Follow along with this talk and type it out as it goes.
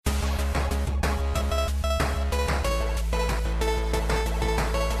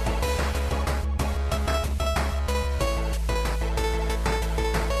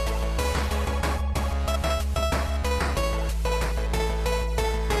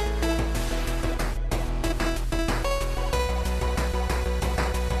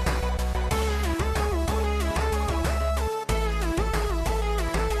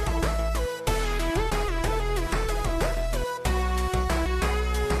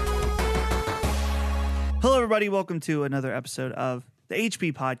Hello, everybody. Welcome to another episode of the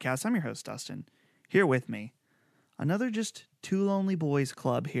HP Podcast. I'm your host, Dustin. Here with me, another just two lonely boys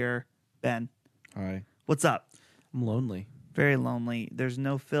club here. Ben. Hi. What's up? I'm lonely. Very lonely. There's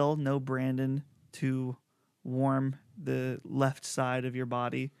no Phil, no Brandon to warm the left side of your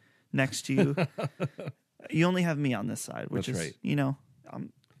body next to you. You only have me on this side, which That's is, right. you know,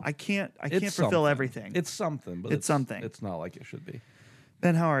 I can't fulfill something. everything. It's something, but it's something. It's not like it should be.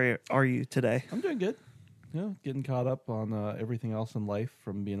 Ben, how are you today? I'm doing good. Getting caught up on everything else in life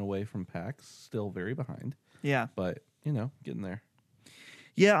from being away from PAX. Still very behind. Yeah. But, getting there.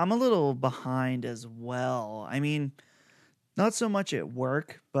 Yeah, I'm a little behind as well. I mean, not so much at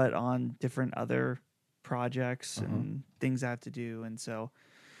work, but on different other projects and things I have to do. And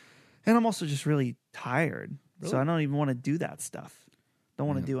I'm also just really tired. Really? So I don't even want to do that stuff. Don't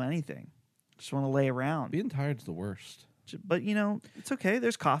want to do anything. Just want to lay around. Being tired's the worst. But, it's okay.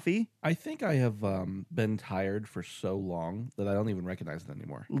 There's coffee. I think I have been tired for so long that I don't even recognize it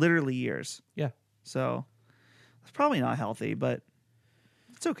anymore. Literally years. Yeah. So it's probably not healthy, but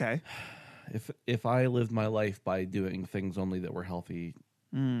it's okay. If I lived my life by doing things only that were healthy,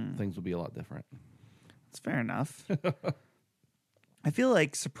 things would be a lot different. That's fair enough. I feel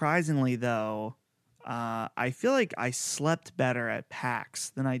like, surprisingly, though, I feel like I slept better at PAX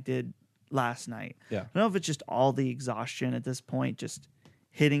than I did last night. Yeah. I don't know if it's just all the exhaustion at this point just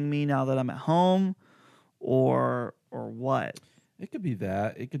hitting me now that I'm at home or what. It could be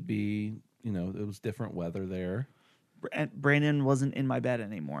that. It could be, it was different weather there. Brandon wasn't in my bed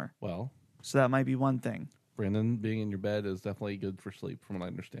anymore. Well, so that might be one thing. Brandon being in your bed is definitely good for sleep, from what I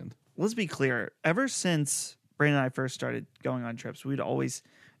understand. Let's be clear. Ever since Brandon and I first started going on trips, we'd always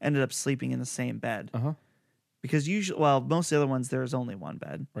ended up sleeping in the same bed. Uh-huh. Because most of the other ones, there's only one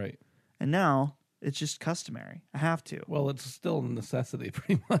bed. Right. And now it's just customary. I have to. Well, it's still a necessity,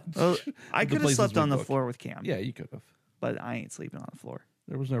 pretty much. Well, I could have slept on the floor with Cam. Yeah, you could have. But I ain't sleeping on the floor.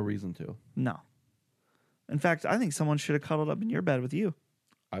 There was no reason to. No. In fact, I think someone should have cuddled up in your bed with you.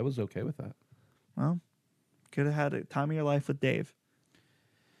 I was okay with that. Well, could have had a time of your life with Dave.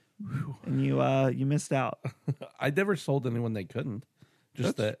 And you missed out. I never sold anyone they couldn't.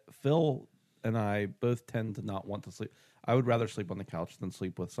 Just that Phil and I both tend to not want to sleep. I would rather sleep on the couch than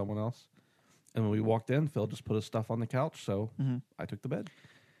sleep with someone else. And when we walked in, Phil just put his stuff on the couch, so I took the bed.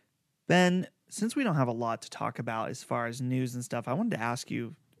 Ben, since we don't have a lot to talk about as far as news and stuff, I wanted to ask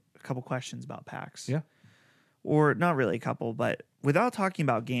you a couple questions about PAX. Yeah. Or not really a couple, but without talking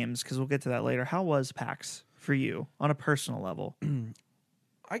about games, because we'll get to that later, how was PAX for you on a personal level?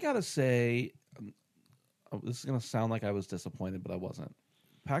 I got to say, this is going to sound like I was disappointed, but I wasn't.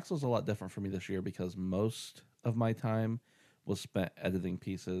 PAX was a lot different for me this year because most of my time was spent editing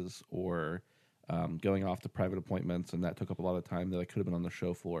pieces or going off to private appointments, and that took up a lot of time that I could have been on the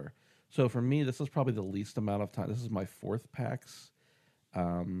show floor. So for me, this is probably the least amount of time. This is my fourth PAX.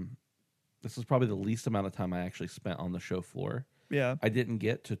 This is probably the least amount of time I actually spent on the show floor. Yeah. I didn't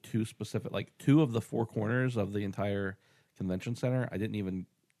get to two of the four corners of the entire convention center. I didn't even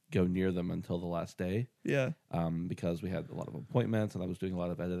go near them until the last day. Yeah. Because we had a lot of appointments and I was doing a lot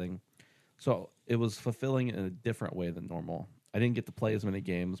of editing. So it was fulfilling in a different way than normal. I didn't get to play as many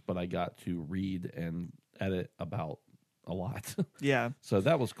games, but I got to read and edit about a lot. Yeah. So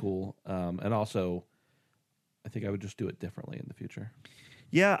that was cool. And also, I think I would just do it differently in the future.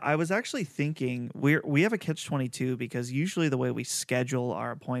 Yeah, I was actually thinking we have a catch-22 because usually the way we schedule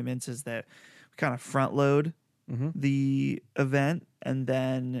our appointments is that we kind of front load the event, and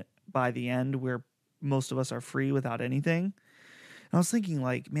then by the end where most of us are free without anything. And I was thinking,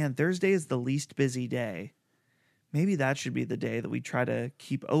 like, man, Thursday is the least busy day. Maybe that should be the day that we try to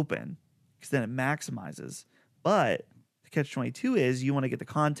keep open because then it maximizes. But the catch-22 is you want to get the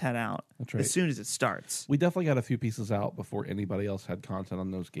content out as soon as it starts. We definitely got a few pieces out before anybody else had content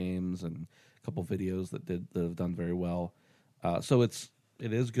on those games, and a couple videos that have done very well. So it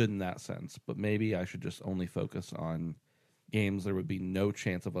is good in that sense, but maybe I should just only focus on games there would be no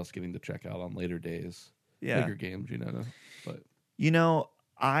chance of us getting to check out on later days. Yeah. Bigger games, But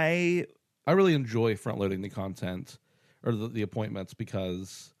I really enjoy front loading the content or the appointments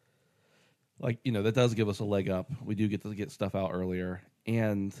because that does give us a leg up. We do get to get stuff out earlier.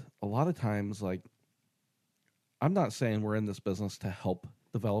 And a lot of times, I'm not saying we're in this business to help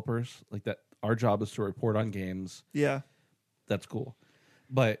developers. Like that, our job is to report on games. Yeah. That's cool.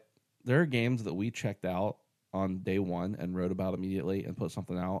 But there are games that we checked out on day one and wrote about immediately and put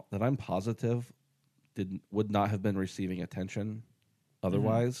something out that I'm positive would not have been receiving attention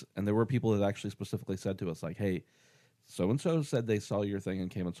otherwise. And there were people that actually specifically said to us, like, hey, so-and-so said they saw your thing and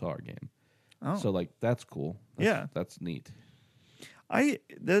came and saw our game. Oh. So, that's cool. That's neat.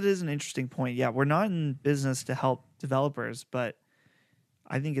 That is an interesting point. Yeah, we're not in business to help developers, but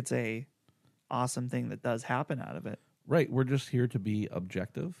I think it's a awesome thing that does happen out of it. Right. We're just here to be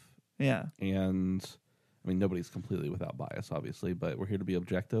objective. Yeah. And I mean, nobody's completely without bias, obviously, but we're here to be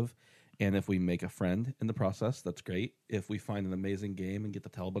objective. And if we make a friend in the process, that's great. If we find an amazing game and get to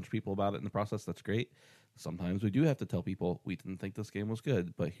tell a bunch of people about it in the process, that's great. Sometimes we do have to tell people we didn't think this game was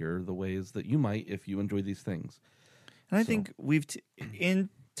good, but here are the ways that you might if you enjoy these things. And I think we've in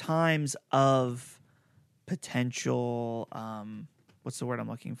times of potential, what's the word I'm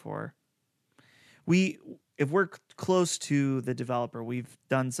looking for? If we're close to the developer, we've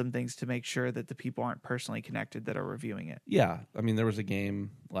done some things to make sure that the people aren't personally connected that are reviewing it. Yeah. I mean, there was a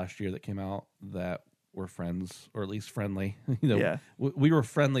game last year that came out that we're friends, or at least friendly. Yeah. We were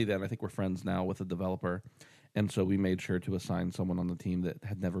friendly then. I think we're friends now with the developer. And so we made sure to assign someone on the team that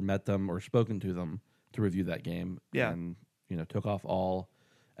had never met them or spoken to them to review that game. Yeah. And, took off all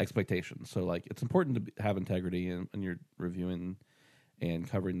expectations. So, like, it's important to have integrity when you're reviewing and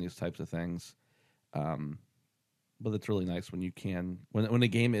covering these types of things. But it's really nice when you can, when a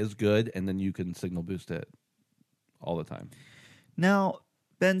game is good and then you can signal boost it all the time. Now,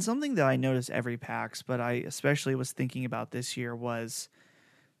 Ben, something that I notice every PAX, but I especially was thinking about this year, was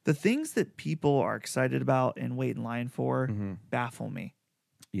the things that people are excited about and wait in line for baffle me.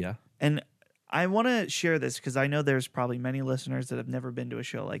 Yeah. And I want to share this because I know there's probably many listeners that have never been to a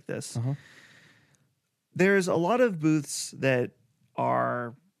show like this. There's a lot of booths that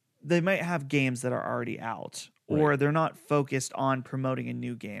they might have games that are already out, or they're not focused on promoting a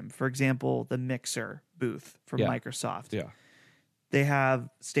new game. For example, the Mixer booth from Microsoft. Yeah. They have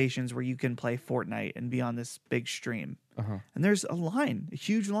stations where you can play Fortnite and be on this big stream. And there's a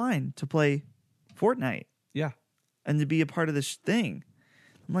huge line to play Fortnite. Yeah. And to be a part of this thing.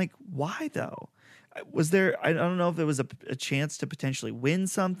 I'm like, why though? Was there, I don't know if there was a chance to potentially win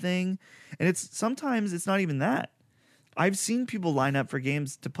something. And sometimes it's not even that. I've seen people line up for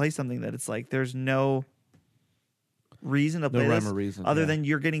games to play something that it's like there's no reason to play rhyme this or reason, other than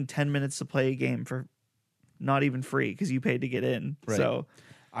you're getting 10 minutes to play a game for not even free because you paid to get in. Right. So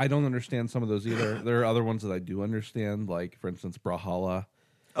I don't understand some of those either. There are other ones that I do understand, like, for instance, Brawlhalla.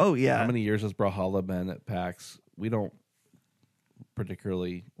 Oh, yeah. How many years has Brawlhalla been at PAX? We don't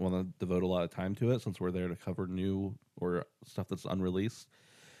particularly want to devote a lot of time to it since we're there to cover new or stuff that's unreleased.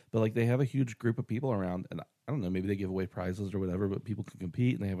 But, like, they have a huge group of people around, and I don't know, maybe they give away prizes or whatever, but people can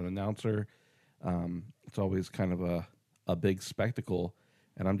compete, and they have an announcer. It's always kind of a big spectacle,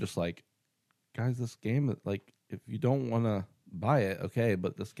 and I'm just like, guys, this game, like, if you don't want to buy it, okay,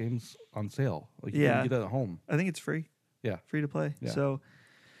 but this game's on sale. Like, you can get it at home. I think it's free. Yeah. Free to play. Yeah. So,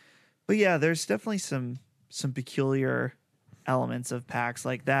 but yeah, there's definitely some peculiar elements of PAX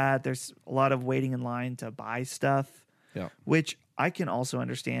like that. There's a lot of waiting in line to buy stuff. Yeah. Which I can also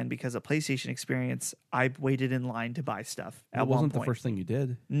understand because at PlayStation Experience, I waited in line to buy stuff at one point. It wasn't the first thing you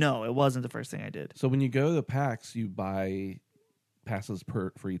did. No, it wasn't the first thing I did. So when you go to PAX, you buy passes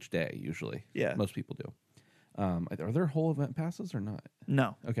for each day, usually. Yeah. Most people do. Are there whole event passes or not?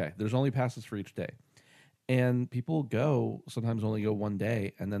 No. Okay. There's only passes for each day. And people sometimes only go one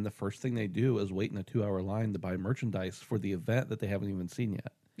day, and then the first thing they do is wait in a 2-hour line to buy merchandise for the event that they haven't even seen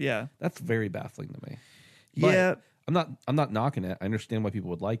yet. Yeah. That's very baffling to me. Yeah. But I'm not knocking it. I understand why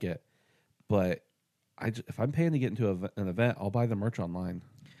people would like it, but if I'm paying to get into an event, I'll buy the merch online.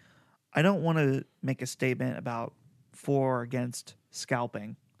 I don't want to make a statement about for or against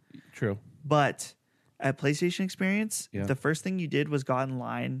scalping. True. But at PlayStation Experience, Yeah. if the first thing you did was got in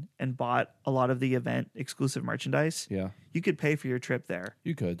line and bought a lot of the event exclusive merchandise, Yeah. you could pay for your trip there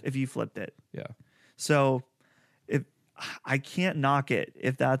You could. if you flipped it. Yeah. So if I can't knock it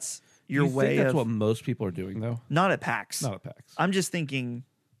if that's your Do you way think that's of what most people are doing, though? not at PAX. Not at PAX. I'm just thinking,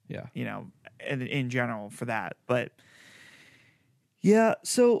 Yeah. in general for that. But yeah,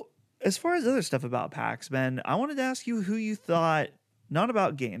 so as far as other stuff about PAX, Ben, I wanted to ask you who you thought, not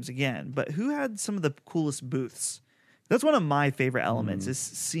about games again, but who had some of the coolest booths. That's one of my favorite elements is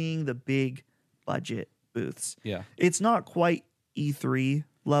seeing the big budget booths. Yeah. It's not quite E3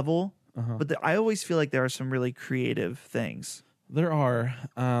 level, but I always feel like there are some really creative things. There are.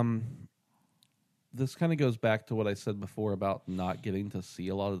 This kind of goes back to what I said before about not getting to see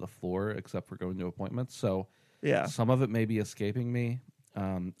a lot of the floor except for going to appointments. So Yeah. some of it may be escaping me.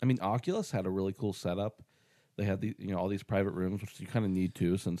 I mean, Oculus had a really cool setup. They had all these private rooms, which you kind of need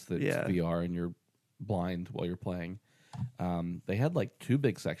to since it's VR and you're blind while you're playing. They had like 2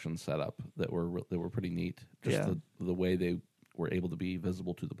 big sections set up that were pretty neat. Just the way they were able to be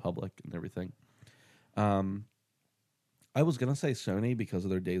visible to the public and everything. I was gonna say Sony because of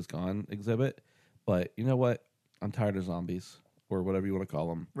their Days Gone exhibit, but you know what? I'm tired of zombies. or whatever you want to call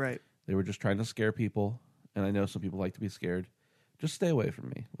them. Right. They were just trying to scare people, and I know some people like to be scared. Just stay away from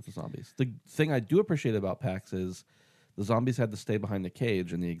me with the zombies. The thing I do appreciate about PAX is the zombies had to stay behind the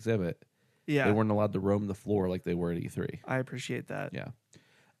cage in the exhibit. Yeah. They weren't allowed to roam the floor like they were at E3. I appreciate that. Yeah.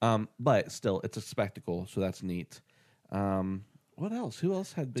 But still, it's a spectacle, so that's neat. What else? Who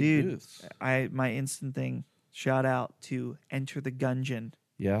else had big Dude, booths? my instant thing, shout out to Enter the Gungeon.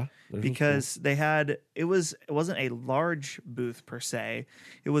 Yeah. Because they had it wasn't a large booth per se.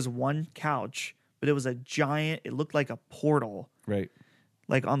 It was one couch, but it was a giant, it looked like a portal. Right.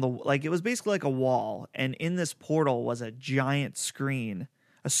 Like it was basically like a wall, and in this portal was a giant screen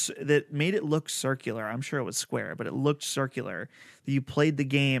that made it look circular. I'm sure it was square, but it looked circular. That you played the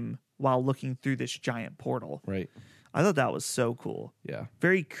game while looking through this giant portal. Right. I thought that was so cool. Yeah.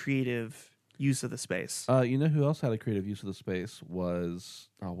 Very creative use of the space. You know who else had a creative use of the space was,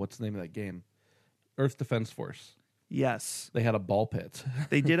 what's the name of that game? Earth Defense Force. Yes. They had a ball pit.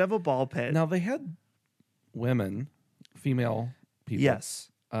 They did have a ball pit. Now, they had women, female people. Yes.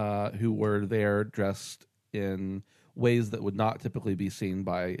 Who were there dressed in ways that would not typically be seen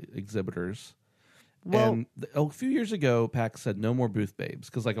by exhibitors. Well, and a few years ago, PAX said no more booth babes,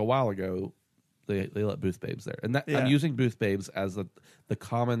 because like a while ago, they let booth babes there. And I'm using booth babes as the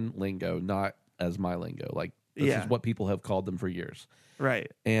common lingo, not as my lingo. Like, this is what people have called them for years.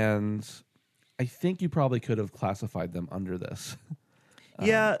 Right. And I think you probably could have classified them under this.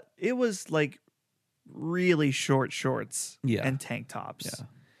 Yeah, it was like really short shorts and tank tops. Yeah.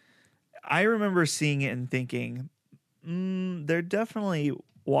 I remember seeing it and thinking, they're definitely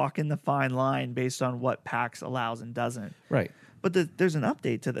walking the fine line based on what PAX allows and doesn't. Right. But there's an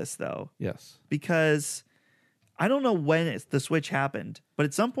update to this, though. Yes. Because I don't know when the switch happened, but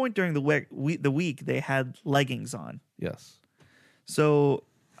at some point during the week, they had leggings on. Yes. So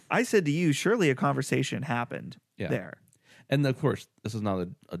I said to you, surely a conversation happened there. And of course, this is not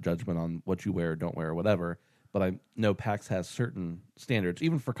a judgment on what you wear or don't wear or whatever, but I know PAX has certain standards,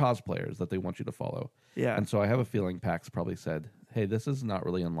 even for cosplayers, that they want you to follow. Yeah. And so I have a feeling PAX probably said, hey, this is not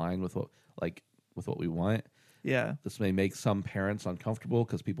really in line with what we want. Yeah. This may make some parents uncomfortable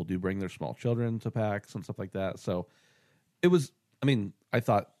because people do bring their small children to PAX and stuff like that. So it was,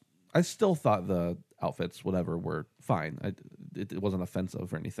 I still thought the outfits, whatever, were fine. It wasn't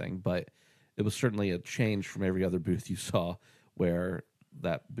offensive or anything, but it was certainly a change from every other booth you saw where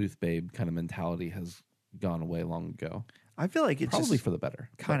that booth babe kind of mentality has gone away long ago. I feel like it's probably just for the better.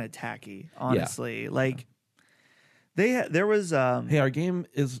 Kind of tacky, honestly. Yeah. Like there was hey, our game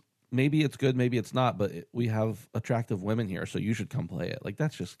is, maybe it's good, maybe it's not, but we have attractive women here, so you should come play it. Like,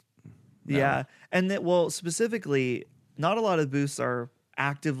 that's just no. Yeah. And specifically, not a lot of booths are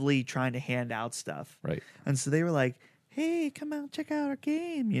actively trying to hand out stuff. Right. And so they were like, hey, come out, check out our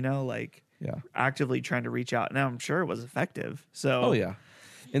game, actively trying to reach out. Now, I'm sure it was effective. So Oh yeah.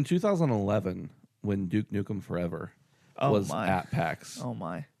 In 2011, when Duke Nukem Forever was at PAX. Oh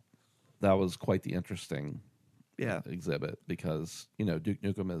my. That was quite the interesting exhibit, because Duke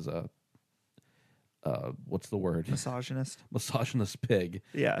Nukem is a what's the word? Misogynist pig.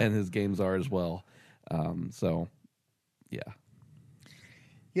 Yeah. And his games are as well. So yeah.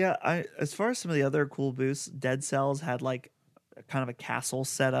 Yeah, as far as some of the other cool booths, Dead Cells had like kind of a castle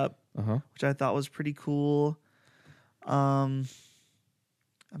setup, which I thought was pretty cool.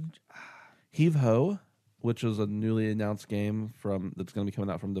 Heave Ho, which is a newly announced game that's going to be coming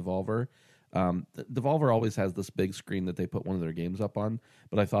out from Devolver. Devolver always has this big screen that they put one of their games up on,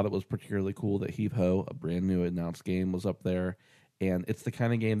 but I thought it was particularly cool that Heave Ho, a brand new announced game, was up there. And it's the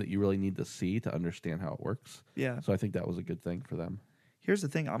kind of game that you really need to see to understand how it works. Yeah. So I think that was a good thing for them. Here's the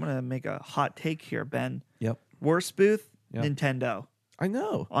thing. I'm going to make a hot take here, Ben. Yep. Worst booth, Nintendo. I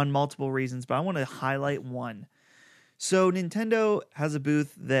know. On multiple reasons, but I want to highlight one. So Nintendo has a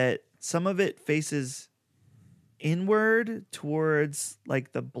booth that some of it faces inward towards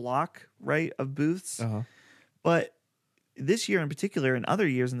like the block, right, of booths. But this year in particular, and other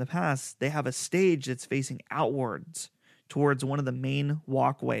years in the past, they have a stage that's facing outwards towards one of the main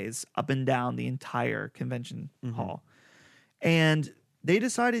walkways up and down the entire convention hall. And they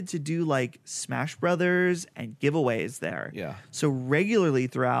decided to do like Smash Brothers and giveaways there. Yeah. So regularly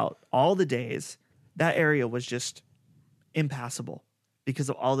throughout all the days, that area was just impassable because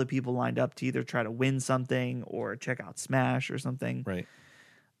of all the people lined up to either try to win something or check out Smash or something. Right.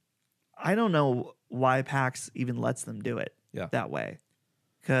 I don't know why PAX even lets them do it that way,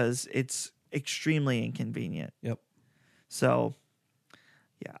 because it's extremely inconvenient. Yep. So,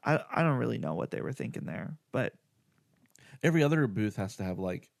 yeah, I don't really know what they were thinking there, but every other booth has to have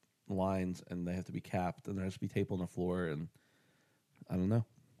like lines, and they have to be capped, and there has to be tape on the floor, and I don't know.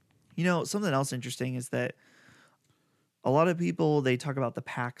 Something else interesting is that a lot of people, they talk about the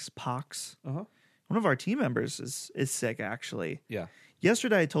PAX pox. Uh-huh. One of our team members is sick, actually. Yeah.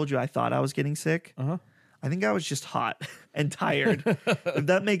 Yesterday, I told you I thought I was getting sick. Uh-huh. I think I was just hot and tired, if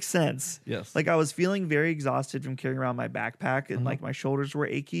that makes sense. Yes. Like, I was feeling very exhausted from carrying around my backpack, and like my shoulders were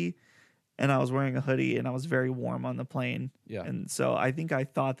achy, and I was wearing a hoodie, and I was very warm on the plane. Yeah. And so I think I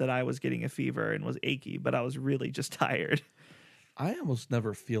thought that I was getting a fever and was achy, but I was really just tired. I almost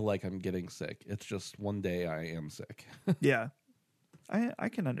never feel like I'm getting sick. It's just one day I am sick. Yeah. I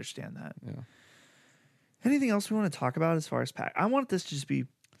can understand that. Yeah. Anything else we want to talk about as far as pack? I want this to just be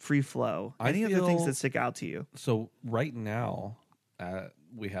free flow. Any other things that stick out to you? So right now,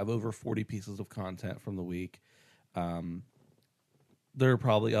 we have over 40 pieces of content from the week. There are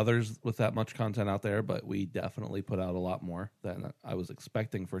probably others with that much content out there, but we definitely put out a lot more than I was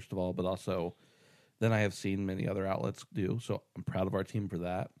expecting, first of all, but also than I have seen many other outlets do. So I'm proud of our team for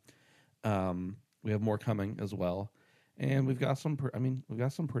that. We have more coming as well. And we've got some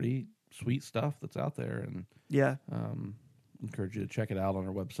pretty sweet stuff that's out there. And Yeah. encourage you to check it out on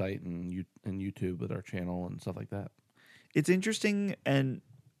our website and YouTube with our channel and stuff like that. It's interesting, and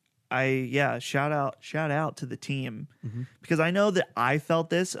shout out to the team, because I know that I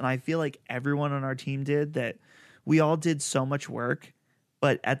felt this, and I feel like everyone on our team did, that we all did so much work,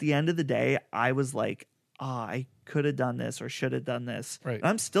 but at the end of the day, I was like, I could have done this or should have done this. Right. And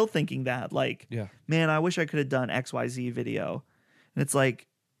I'm still thinking that, like, man, I wish I could have done XYZ video. And it's like,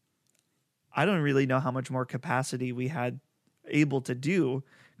 I don't really know how much more capacity we had able to do,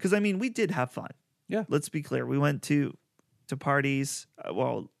 because I mean, we did have fun. Yeah. Let's be clear. We went to parties.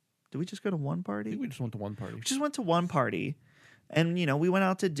 Did we just go to one party? I think we just went to one party. We just went to one party, and we went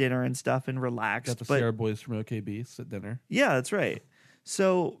out to dinner and stuff and relaxed. Got the Sierra Boys from OKB at dinner. Yeah, that's right.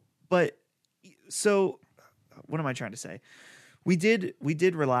 So what am I trying to say? We did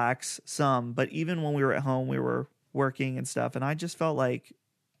relax some, but even when we were at home, we were working and stuff, and I just felt like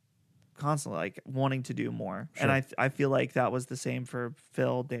constantly like wanting to do more. Sure. And I feel like that was the same for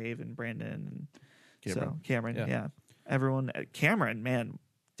Phil, Dave, and Brandon, and Cameron. Yeah. Everyone, Cameron, man,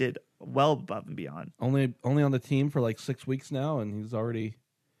 did well above and beyond. Only on the team for like 6 weeks now, and he's already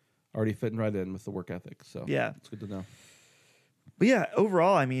fitting right in with the work ethic. So yeah, it's good to know. But yeah,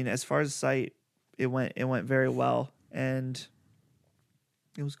 overall, I mean, as far as the site, it went very well, and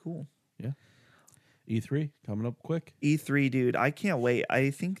it was cool. Yeah. E3 coming up quick. E3, dude, I can't wait.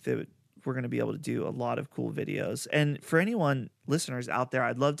 I think that we're going to be able to do a lot of cool videos. And for anyone, listeners out there,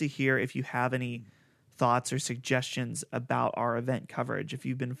 I'd love to hear if you have any thoughts or suggestions about our event coverage. If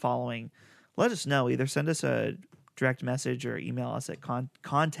you've been following, let us know. Either send us a direct message or email us at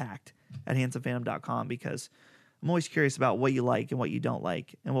contact@handsomephantom.com, because I'm always curious about what you like and what you don't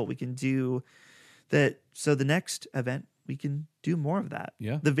like, and what we can do so the next event we can do more of that.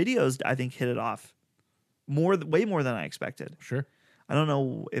 Yeah. The videos, I think, hit it off way more than I expected. Sure. I don't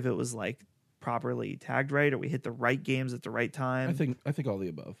know if it was like properly tagged right, or we hit the right games at the right time. I think all the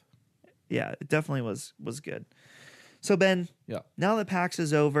above. Yeah, it definitely was good. So Ben, now that PAX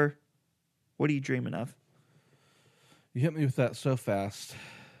is over, what are you dreaming of? You hit me with that so fast.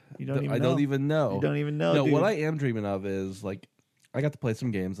 I don't even know. You don't even know. No, dude. what I am dreaming of is, like, I got to play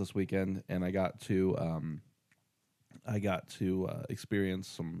some games this weekend, and I got to experience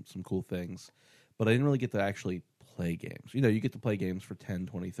some cool things, but I didn't really get to actually play games. You get to play games for 10,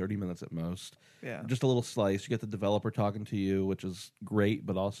 20, 30 minutes at most. Yeah. Just a little slice. You get the developer talking to you, which is great,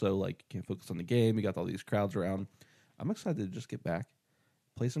 but also, like, you can't focus on the game. You got all these crowds around. I'm excited to just get back,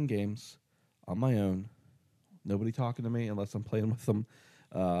 play some games on my own. Nobody talking to me unless I'm playing with them.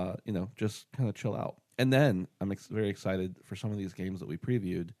 Just kind of chill out. And then I'm very excited for some of these games that we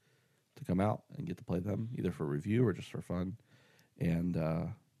previewed to come out and get to play them, either for review or just for fun, and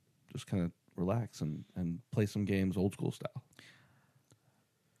just kind of relax and play some games old school style.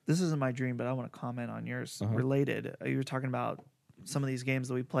 This isn't my dream, but I want to comment on yours. Related. You were talking about some of these games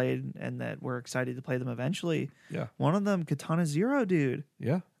that we played and that we're excited to play them eventually. Yeah. One of them, Katana Zero, dude.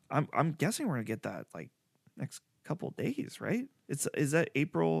 Yeah. I'm guessing we're gonna get that like next couple days, right? Is that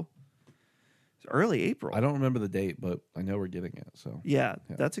April? It's early April. I don't remember the date, but I know we're getting it. So yeah,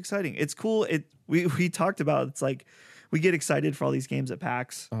 that's exciting. It's cool. We talked about, it's like we get excited for all these games at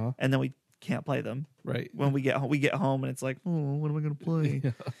PAX, and then we can't play them. Right. When we get home and it's like, oh, what am I going to play?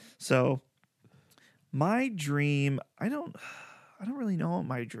 Yeah. So my dream, I don't really know what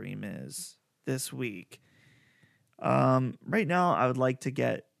my dream is this week. Right now I would like to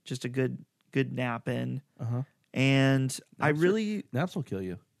get just a good nap in. And naps will kill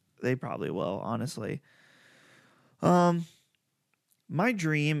you. They probably will, honestly. My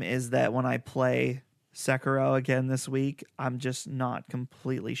dream is that when I play Sekiro again this week. I'm just not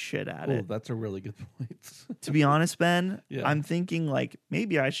completely shit at Oh, it. that's a really good point. To be honest, Ben, Yeah. I'm thinking like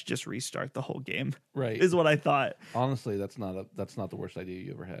maybe I should just restart the whole game. Right. Is what I thought. Honestly, that's not the worst idea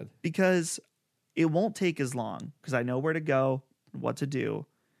you ever had. Because it won't take as long because I know where to go, what to do.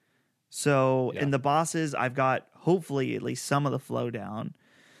 So in the bosses, I've got hopefully at least some of the flow down.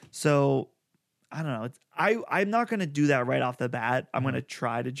 So I don't know. I'm not going to do that right off the bat. I'm going to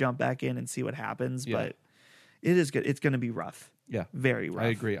try to jump back in and see what happens, but it is good. It's going to be rough. Yeah. Very rough. I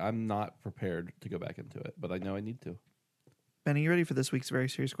agree. I'm not prepared to go back into it, but I know I need to. Ben, are you ready for this week's very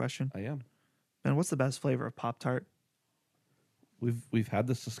serious question? I am. Ben, what's the best flavor of Pop-Tart? We've had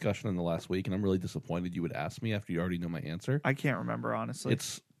this discussion in the last week, and I'm really disappointed you would ask me after you already know my answer. I can't remember, honestly.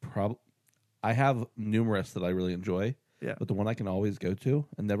 I have numerous that I really enjoy. Yeah. But the one I can always go to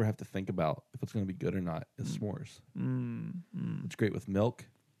and never have to think about if it's going to be good or not is s'mores. It's great with milk.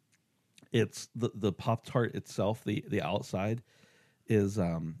 It's the Pop-Tart itself, the outside is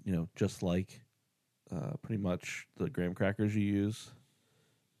just like pretty much the graham crackers you use.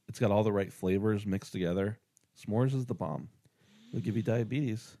 It's got all the right flavors mixed together. S'mores is the bomb. It'll give you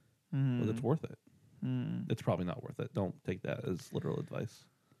diabetes, but it's worth it. It's probably not worth it. Don't take that as literal advice.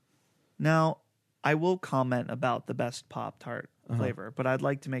 Now, I will comment about the best Pop-Tart flavor, but I'd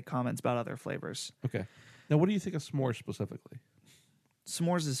like to make comments about other flavors. Okay. Now, what do you think of s'mores specifically?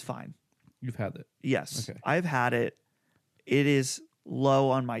 S'mores is fine. You've had it. Yes. Okay. I've had it. It is low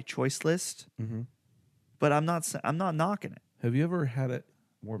on my choice list, but I'm not knocking it. Have you ever had it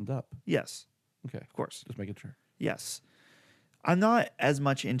warmed up? Yes. Okay. Of course. Just making sure. Yes. I'm not as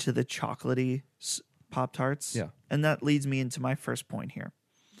much into the chocolatey Pop-Tarts. Yeah. And that leads me into my first point here.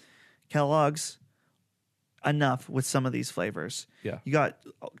 Kellogg's, enough with some of these flavors. Yeah. You got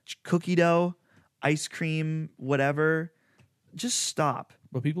cookie dough, ice cream, whatever. Just stop.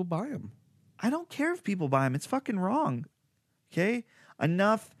 But people buy them. I don't care if people buy them. It's fucking wrong. Okay?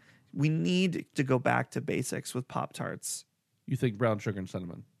 Enough. We need to go back to basics with Pop-Tarts. You think brown sugar and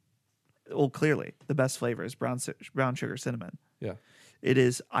cinnamon? Well, clearly, the best flavor is brown sugar cinnamon. Yeah. It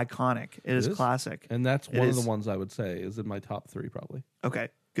is iconic. It is classic. And that's one of the ones I would say is in my top 3 probably. Okay,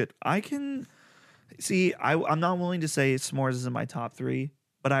 good. I can see. I'm not willing to say s'mores is in my top 3,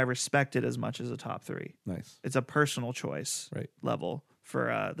 but I respect it as much as a top 3. Nice. It's a personal choice level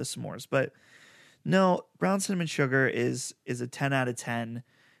for the s'mores. But no, brown cinnamon sugar is a 10 out of 10.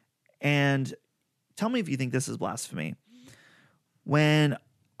 And tell me if you think this is blasphemy. When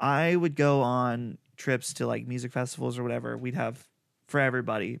I would go on trips to like music festivals or whatever, we'd have for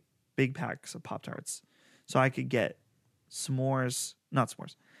everybody big packs of Pop-Tarts. So I could get not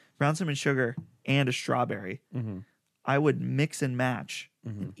s'mores, brown cinnamon sugar and a strawberry. I would mix and match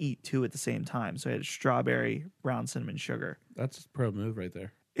and eat 2 at the same time. So I had strawberry, brown cinnamon sugar. That's a pro move right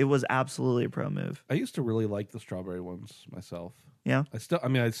there. It was absolutely a pro move. I used to really like the strawberry ones myself. Yeah.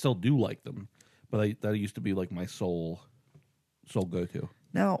 I still do like them, but that used to be like my sole go-to.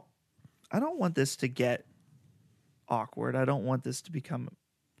 Now, I don't want this to get awkward. I don't want this to become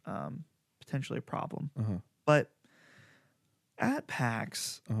potentially a problem. But at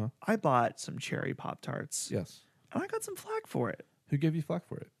PAX, I bought some cherry Pop-Tarts. Yes. And I got some flack for it. Who gave you flack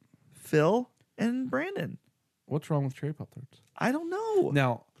for it? Phil and Brandon. What's wrong with cherry Pop-Tarts? I don't know.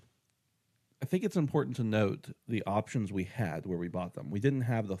 Now, I think it's important to note the options we had where we bought them. We didn't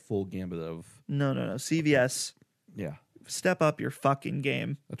have the full gambit of... No. CVS. Yeah. Step up your fucking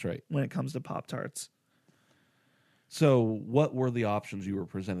game. That's right. When it comes to Pop-Tarts. So what were the options you were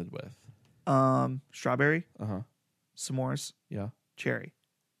presented with? Strawberry. S'mores. Yeah. Cherry.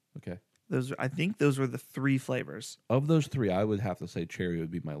 Okay. I think those were the 3 flavors. Of those 3, I would have to say cherry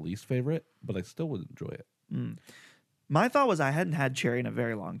would be my least favorite, but I still would enjoy it. My thought was I hadn't had cherry in a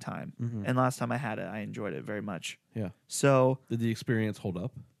very long time. And last time I had it, I enjoyed it very much. Yeah. So did the experience hold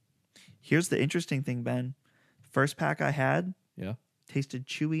up? Here's the interesting thing, Ben. First pack I had tasted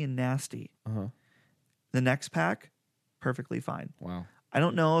chewy and nasty. The next pack, perfectly fine. Wow. I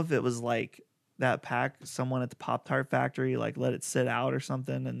don't know if it was like that pack, someone at the Pop-Tart factory like let it sit out or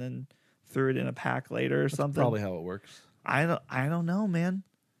something and then threw it in a pack later or something. Probably how it works. I don't know, man.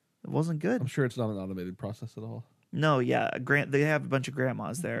 It wasn't good. I'm sure it's not an automated process at all. No, yeah. They have a bunch of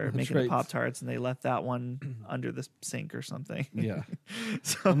grandmas there That's making right. the Pop-Tarts, and they left that one under the sink or something. Yeah.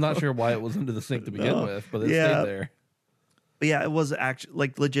 So, I'm not sure why it was under the sink to begin with, but it stayed there. But yeah, it was actually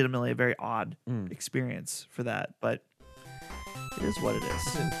like legitimately a very odd experience for that, but it is what it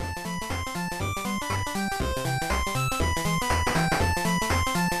is.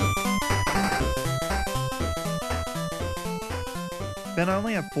 Ben, I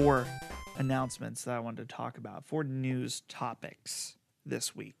only have 4 announcements that I wanted to talk about, 4 news topics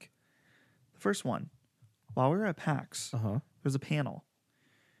this week. The first one, while we were at PAX, Uh-huh. there was a panel,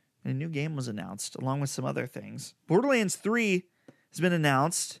 and a new game was announced, along with some other things. Borderlands 3 has been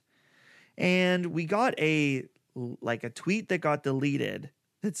announced, and we got a tweet that got deleted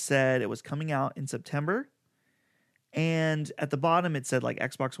that said it was coming out in September, and at the bottom it said like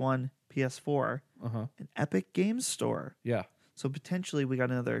Xbox One, PS4, and Epic Games Store. Yeah. So potentially we got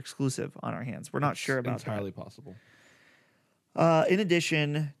another exclusive on our hands. We're not sure about entirely possible. In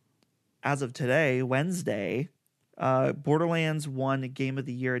addition, as of today, Wednesday, Borderlands 1 Game of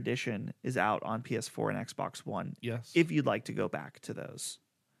the Year Edition is out on PS4 and Xbox One. Yes. If you'd like to go back to those.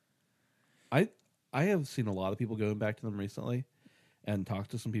 I have seen a lot of people going back to them recently and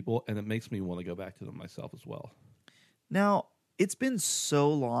talked to some people, and it makes me want to go back to them myself as well. Now, it's been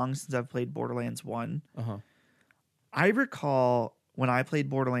so long since I've played Borderlands 1. I recall when I played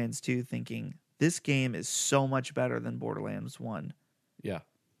Borderlands 2 thinking, this game is so much better than Borderlands 1. Yeah.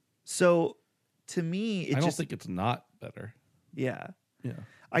 So, to me, I don't think it's not better. Yeah. Yeah.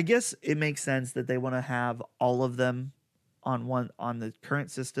 I guess it makes sense that they want to have all of them on the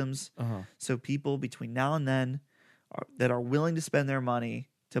current systems. So people between now and then that are willing to spend their money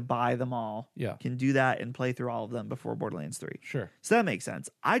to buy them all can do that and play through all of them before Borderlands 3. Sure. So that makes sense.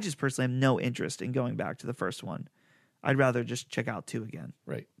 I just personally have no interest in going back to the first one. I'd rather just check out 2 again.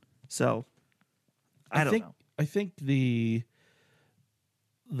 Right. So I don't know. I think the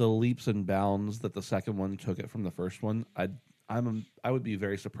leaps and bounds that the second one took it from the first one, I would be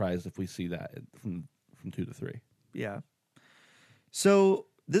very surprised if we see that from 2 to 3. Yeah. So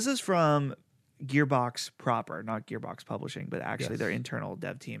this is from Gearbox proper, not Gearbox Publishing, but actually their internal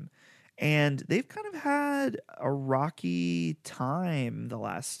dev team. And they've kind of had a rocky time the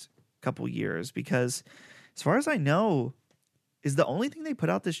last couple years because, as far as I know, is the only thing they put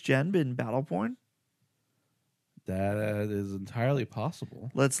out this gen been Battleborn? That is entirely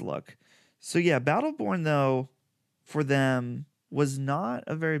possible. Let's look. So yeah, Battleborn, though, for them was not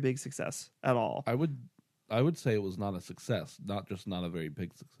a very big success at all. I would say it was not a success, not just not a very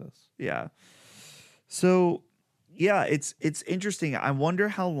big success. Yeah. So yeah, it's interesting. I wonder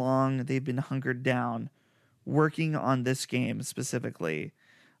how long they've been hunkered down working on this game specifically.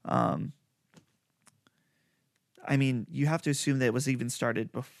 I mean, you have to assume that it was even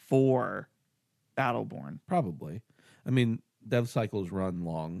started before Battleborn. Probably. I mean, dev cycles run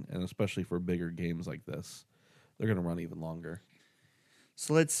long, and especially for bigger games like this, they're going to run even longer.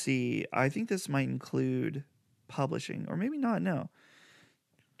 So let's see. I think this might include publishing, or maybe not. No.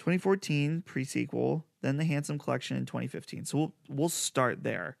 2014 pre-sequel, then the Handsome Collection in 2015. So we'll start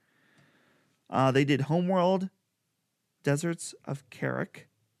there. They did Homeworld, Deserts of Carrick,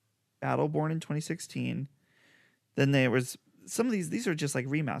 Battleborn in 2016. Then there was some of these are just like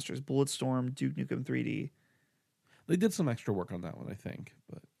remasters. Bulletstorm, Duke Nukem 3D. They did some extra work on that one, I think.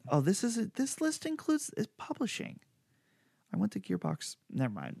 But this list includes publishing. I went to Gearbox.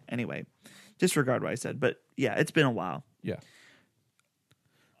 Never mind. Anyway, disregard what I said. But yeah, it's been a while. Yeah.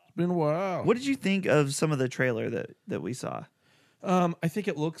 It's been a while. What did you think of some of the trailer that we saw? I think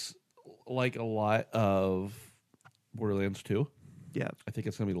it looks like a lot of Borderlands 2. Yeah. I think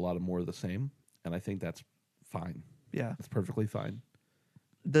it's going to be a lot of more of the same. And I think that's fine. Yeah. That's perfectly fine.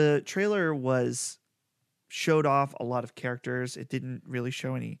 The trailer showed off a lot of characters. It didn't really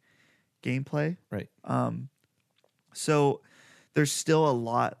show any gameplay. Right. So there's still a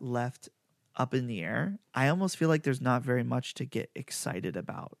lot left up in the air. I almost feel like there's not very much to get excited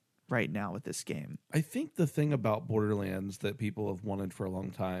about right now with this game. I think the thing about Borderlands that people have wanted for a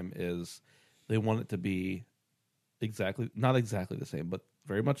long time is they want it to be not exactly the same, but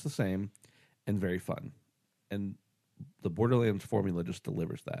very much the same and very fun. And the Borderlands formula just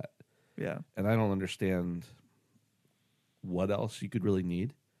delivers that. Yeah. And I don't understand what else you could really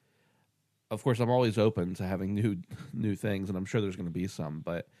need. Of course, I'm always open to having new things, and I'm sure there's going to be some.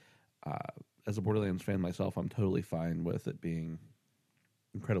 But as a Borderlands fan myself, I'm totally fine with it being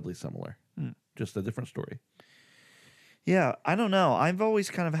incredibly similar. Just a different story. Yeah, I don't know. I've always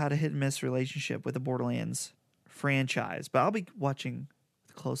kind of had a hit and miss relationship with the Borderlands franchise, but I'll be watching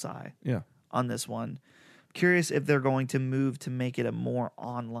with a close eye on this one. Curious if they're going to move to make it a more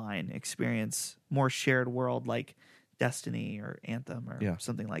online experience, more shared world like Destiny or Anthem or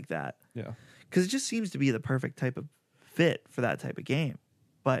something like that. Yeah. Because it just seems to be the perfect type of fit for that type of game,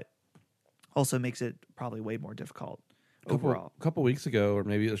 but also makes it probably way more difficult overall. A couple weeks ago, or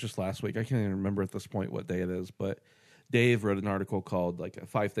maybe it was just last week, I can't even remember at this point what day it is, but Dave wrote an article called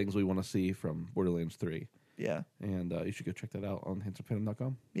 5 Things We Want to See from Borderlands 3. Yeah. And you should go check that out on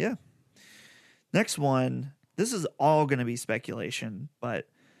handsomephantom.com. Yeah. Next one, this is all going to be speculation, but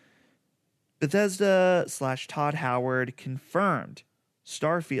Bethesda / Todd Howard confirmed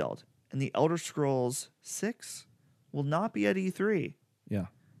Starfield and the Elder Scrolls 6 will not be at E3. Yeah.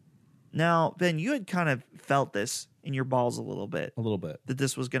 Now, Ben, you had kind of felt this in your balls a little bit. A little bit. That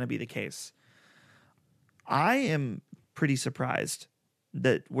this was going to be the case. I am pretty surprised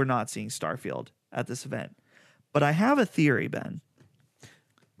that we're not seeing Starfield at this event. But I have a theory, Ben.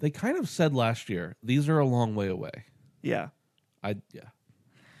 They kind of said last year, these are a long way away. Yeah. Yeah.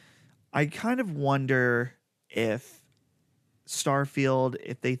 I kind of wonder if Starfield,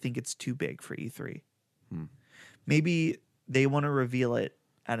 if they think it's too big for E3. Maybe they want to reveal it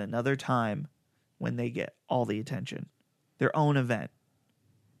at another time when they get all the attention. Their own event.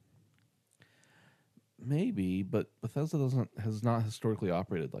 Maybe, but Bethesda has not historically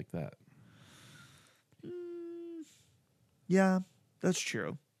operated like that. Yeah, that's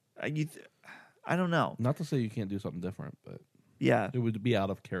true. I don't know. Not to say you can't do something different, but yeah, it would be out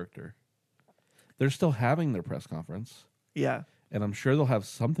of character. They're still having their press conference. Yeah. And I'm sure they'll have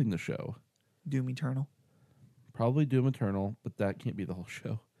something to show. Doom Eternal. Probably Doom Eternal, but that can't be the whole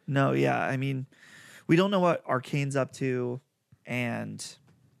show. No, yeah. I mean, we don't know what Arcane's up to, and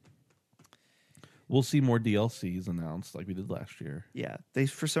we'll see more DLCs announced like we did last year. Yeah. They,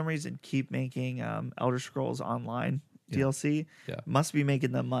 for some reason, keep making Elder Scrolls Online DLC. Yeah. Must be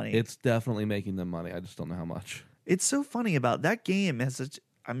making them money. It's definitely making them money. I just don't know how much. It's so funny about that game.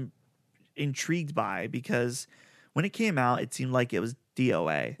 I'm intrigued by, because when it came out, it seemed like it was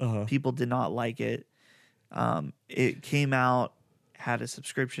DOA. Uh-huh. People did not like it. It came out, had a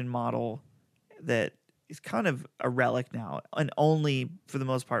subscription model that is kind of a relic now, and only for the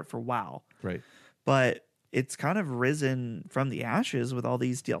most part for WoW. Right. But it's kind of risen from the ashes with all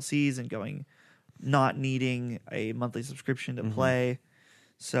these DLCs and not needing a monthly subscription to play.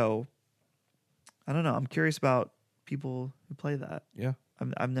 So I don't know. I'm curious about people who play that. Yeah.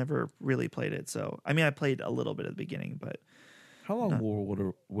 I've never really played it. So, I mean, I played a little bit at the beginning, but how long will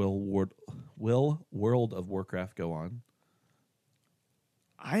World of Warcraft go on?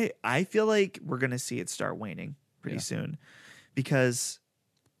 I feel like we're going to see it start waning pretty soon, because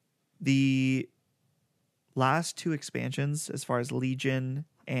the last two expansions, as far as Legion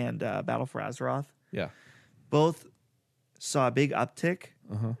and Battle for Azeroth, both saw a big uptick.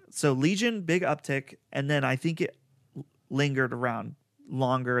 So Legion, big uptick, and then I think it lingered around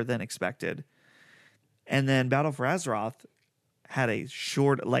longer than expected. And then Battle for Azeroth had a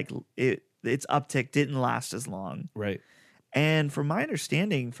short, its uptick didn't last as long. Right. And from my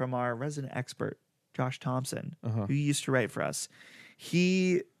understanding from our resident expert, Josh Thompson, who used to write for us,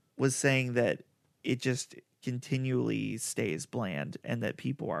 he was saying that it just continually stays bland and that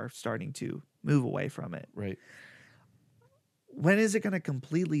people are starting to move away from it. Right. When is it going to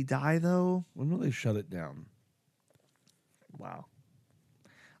completely die, though? When will they shut it down? Wow.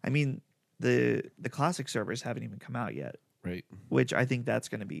 I mean, the classic servers haven't even come out yet. Right. Which I think that's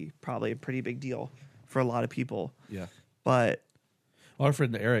going to be probably a pretty big deal for a lot of people. Yeah. But our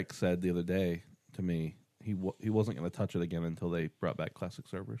friend Eric said the other day to me he wasn't going to touch it again until they brought back classic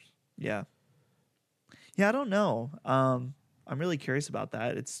servers. Yeah. Yeah, I don't know. I'm really curious about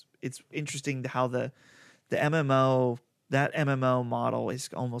that. It's interesting how the MMO, that MMO model is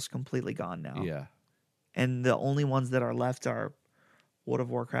almost completely gone now. Yeah. And the only ones that are left are World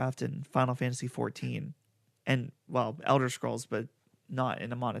of Warcraft and Final Fantasy 14. And, well, Elder Scrolls, but not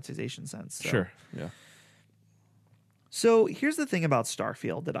in a monetization sense. So. Sure, yeah. So here's the thing about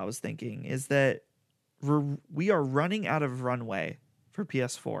Starfield that I was thinking is that we are running out of runway for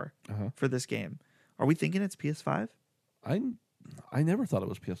PS4 for this game. Are we thinking it's PS5? I never thought it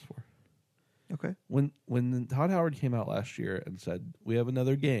was PS4. Okay. When Todd Howard came out last year and said, we have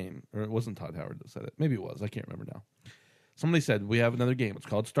another game, or it wasn't Todd Howard that said it. Maybe it was. I can't remember now. Somebody said, we have another game. It's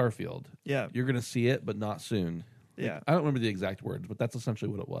called Starfield. Yeah. You're going to see it, but not soon. Yeah. I don't remember the exact words, but that's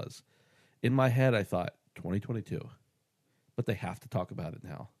essentially what it was. In my head, I thought 2022. But they have to talk about it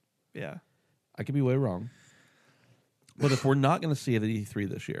now. Yeah. I could be way wrong. But if we're not going to see it at E3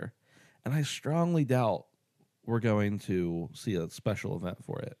 this year, and I strongly doubt we're going to see a special event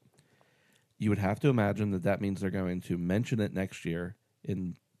for it, you would have to imagine that means they're going to mention it next year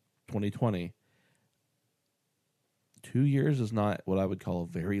in 2020. 2 years is not what I would call a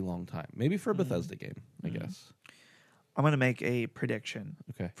very long time. Maybe for a Bethesda game, I guess. I'm going to make a prediction.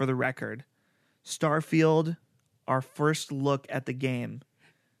 Okay. For the record, Starfield, our first look at the game,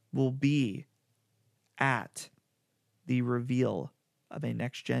 will be at the reveal of a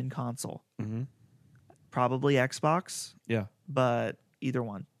next-gen console. Mm-hmm. Probably Xbox. Yeah. But either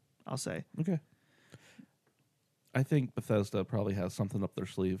one, I'll say. Okay. I think Bethesda probably has something up their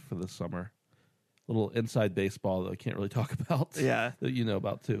sleeve for this summer. Little inside baseball that I can't really talk about. Yeah. That you know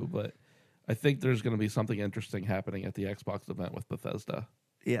about too. But I think there's going to be something interesting happening at the Xbox event with Bethesda.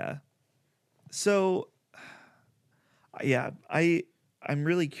 Yeah. So, yeah, I'm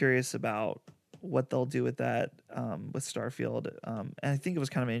really curious about what they'll do with that with Starfield. And I think it was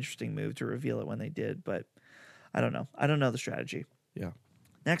kind of an interesting move to reveal it when they did, but I don't know. I don't know the strategy. Yeah.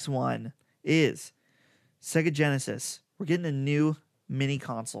 Next one is Sega Genesis. We're getting a new mini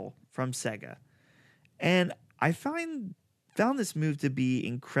console from Sega. And I found this move to be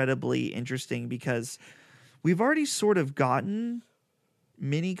incredibly interesting because we've already sort of gotten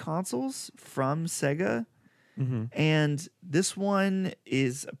mini consoles from Sega. Mm-hmm. And this one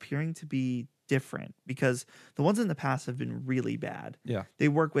is appearing to be different because the ones in the past have been really bad. Yeah. They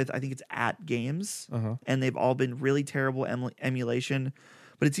work with, I think it's At Games, and they've all been really terrible emulation.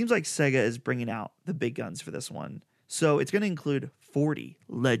 But it seems like Sega is bringing out the big guns for this one. So it's going to include 40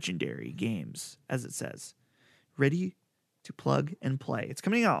 legendary games, as it says, ready to plug and play. It's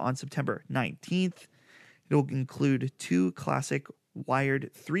coming out on September 19th. It'll include 2 classic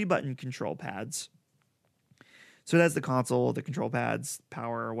wired 3-button control pads. So it has the console, the control pads,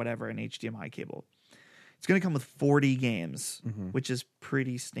 power, or whatever, an HDMI cable. It's going to come with 40 games, which is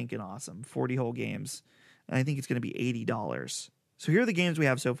pretty stinking awesome. 40 whole games. And I think it's going to be $80. So here are the games we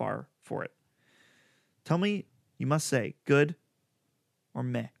have so far for it. Tell me, you must say good or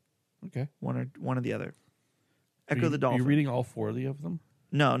meh. Okay. One or the other. Echo the Dolphin. Are you reading all 40 of them?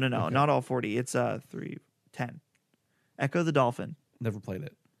 No, Okay. not all 40. It's 10. Echo the Dolphin. Never played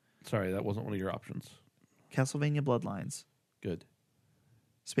it. Sorry, that wasn't one of your options. Castlevania Bloodlines. Good.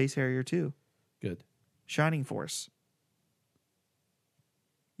 Space Harrier 2. Good. Shining Force.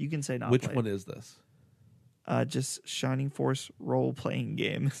 You can say not Which played. one is this? Just Shining Force role-playing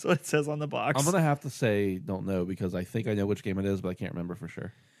game. That's what it says on the box. I'm going to have to say don't know because I think I know which game it is, but I can't remember for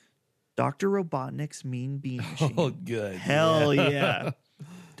sure. Dr. Robotnik's Mean Bean Machine. Oh, good. Hell yeah.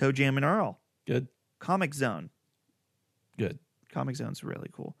 Toe Jam and Earl. Good. Comic Zone. Good. Comic Zone's really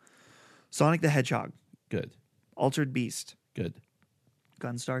cool. Sonic the Hedgehog. Good. Altered Beast. Good.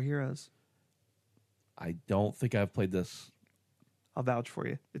 Gunstar Heroes. I don't think I've played this. I'll vouch for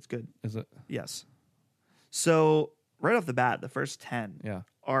you. It's good. Is it? Yes. So, right off the bat, the first 10 Yeah.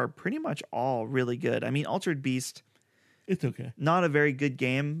 are pretty much all really good. I mean, Altered Beast, It's okay. not a very good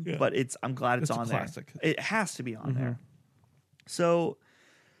game, Yeah. but I'm glad it's It's a on classic. there. It has to be on there. So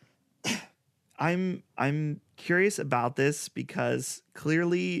I'm curious about this because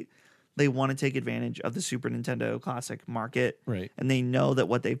clearly they want to take advantage of the Super Nintendo Classic market. Right. And they know that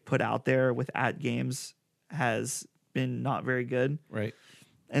what they've put out there with At Games has been not very good. Right.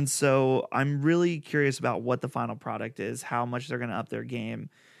 And so I'm really curious about what the final product is, how much they're going to up their game.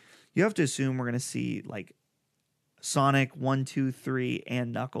 You have to assume we're going to see like Sonic 1, 2, 3,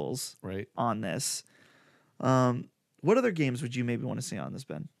 and Knuckles Right. on this. What other games would you maybe want to see on this,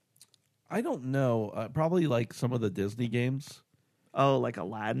 Ben? I don't know. Probably like some of the Disney games. Oh, like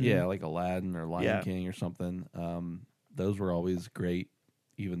Aladdin? Yeah, like Aladdin or Lion Yeah. King or something. Those were always great,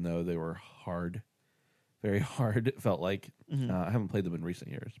 even though they were hard, very hard. It felt like I haven't played them in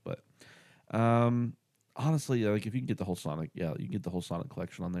recent years, but honestly, like if you can get the whole Sonic, you can get the whole Sonic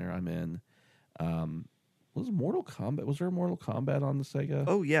collection on there. I'm in. Was Mortal Kombat? Was there a Mortal Kombat on the Sega?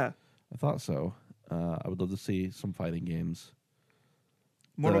 Oh, yeah. I thought so. I would love to see some fighting games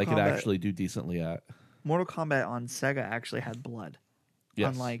Mortal that I could Kombat- actually do decently at. Mortal Kombat on Sega actually had blood.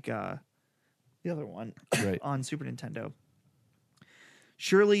 Yes. Unlike the other one Right. on Super Nintendo.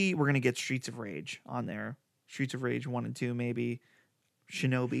 Surely we're going to get Streets of Rage on there. Streets of Rage 1 and 2 maybe.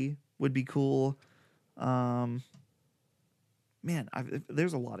 Shinobi would be cool. Man,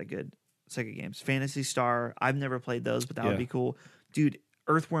 there's a lot of good Sega games. Phantasy Star. I've never played those, but that would be cool. Dude,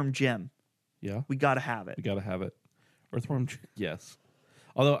 Earthworm Jim. Yeah. We got to have it. We got to have it. Yes.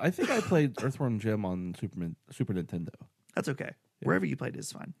 Although I think I played Earthworm Jim on Super Nintendo. That's okay. Wherever you played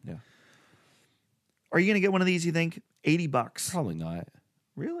is fine. Yeah. Are you going to get one of these, you think? $80. Probably not.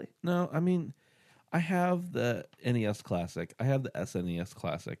 Really? No, I mean, I have the NES Classic. I have the SNES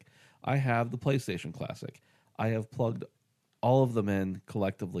Classic. I have the PlayStation Classic. I have plugged all of them in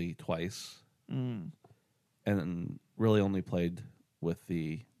collectively twice. And really only played with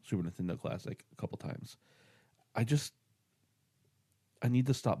the Super Nintendo Classic a couple times. I need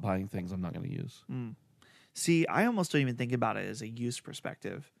to stop buying things I'm not going to use. See, I almost don't even think about it as a use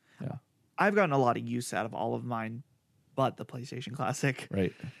perspective. Yeah. I've gotten a lot of use out of all of mine, but the PlayStation Classic.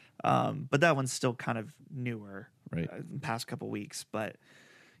 Right. But that one's still kind of newer. Right. In the past couple weeks. But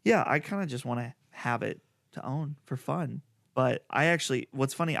yeah, I kind of just want to have it to own for fun. But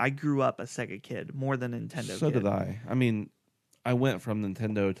what's funny, I grew up a Sega kid more than a Nintendo So kid. did I. I mean, I went from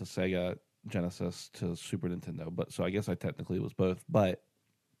Nintendo to Sega Genesis to Super Nintendo, but so I guess I technically was both. But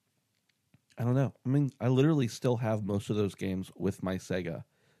I don't know. I mean, I literally still have most of those games with my Sega,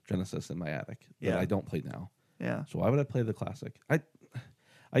 Genesis in my attic that Yeah. I don't play now. Yeah. So why would I play the classic?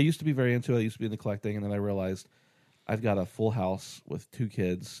 I used to be very into it. I used to be into collecting, and then I realized I've got a full house with 2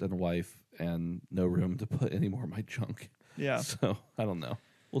 kids and a wife and no room to put any more of my junk. Yeah. So I don't know.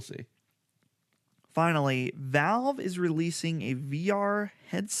 We'll see. Finally, Valve is releasing a VR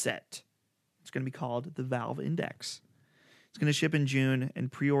headset. It's going to be called the Valve Index. It's going to ship in June,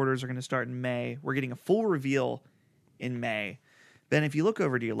 and pre-orders are going to start in May. We're getting a full reveal in May. Ben, if you look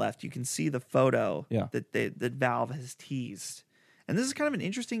over to your left, you can see the photo that Valve has teased. And this is kind of an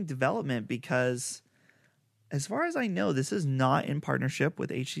interesting development because, as far as I know, this is not in partnership with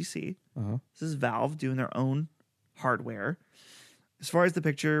HTC. This is Valve doing their own hardware. As far as the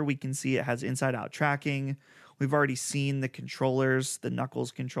picture, we can see it has inside-out tracking. We've already seen the controllers. The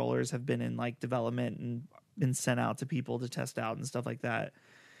Knuckles controllers have been in development and been sent out to people to test out and stuff like that.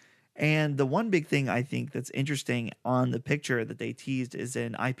 And the one big thing I think that's interesting on the picture that they teased is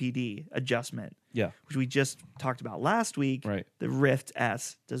an IPD adjustment. Yeah. Which we just talked about last week. Right. The Rift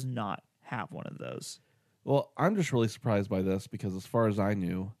S does not have one of those. Well, I'm just really surprised by this because as far as I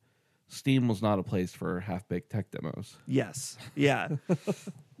knew, Steam was not a place for half-baked tech demos. Yes. Yeah.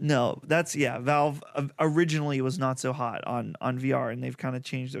 No, Valve originally was not so hot on VR, and they've kind of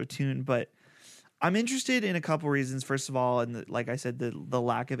changed their tune. But I'm interested in a couple reasons. First of all, and like I said, the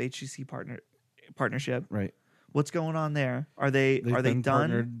lack of HTC partnership. Right. What's going on there? Are they been done?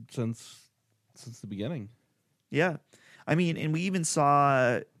 Partnered since the beginning. Yeah. I mean, and we even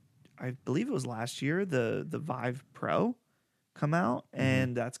saw, I believe it was last year, the Vive Pro come out,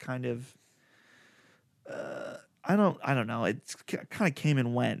 and that's kind of I don't know. It's kind of came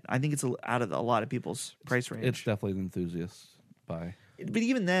and went. I think it's out of a lot of people's price range. It's definitely an enthusiast buy. But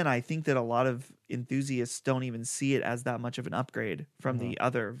even then, I think that a lot of enthusiasts don't even see it as that much of an upgrade from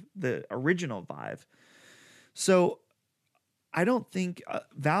the original Vive. So I don't think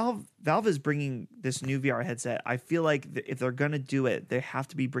Valve is bringing this new VR headset. I feel like if they're going to do it, they have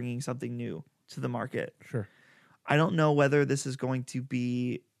to be bringing something new to the market. Sure. I don't know whether this is going to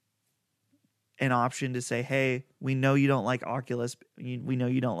be an option to say, hey, we know you don't like Oculus. We know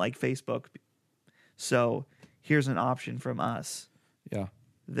you don't like Facebook. So here's an option from us. Yeah.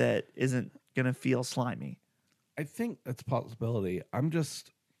 That isn't going to feel slimy. I think that's a possibility.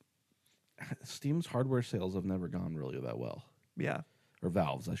 Steam's hardware sales have never gone really that well. Yeah. Or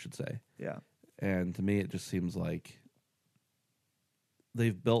Valve's, I should say. Yeah. And to me, it just seems like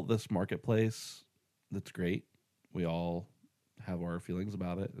they've built this marketplace that's great. We all have our feelings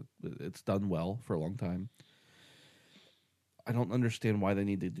about it. It's done well for a long time. I don't understand why they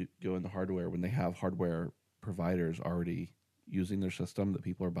need to go into hardware when they have hardware providers already using their system that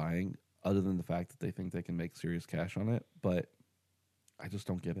people are buying, other than the fact that they think they can make serious cash on it. But I just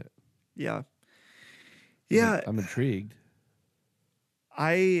don't get it. Yeah. Yeah. I'm intrigued.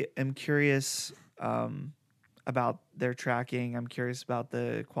 I am curious about their tracking. I'm curious about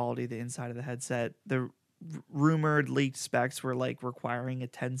the quality of the inside of the headset. The rumored leaked specs were requiring a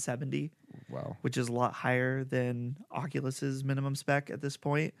 1070. Wow. Which is a lot higher than Oculus's minimum spec at this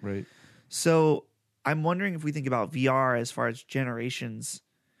point. Right. So I'm wondering if we think about VR as far as generations.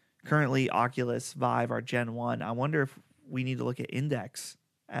 Currently, Oculus, Vive are Gen 1. I wonder if we need to look at Index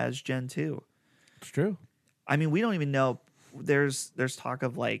as Gen 2. It's true. I mean, we don't even know. There's talk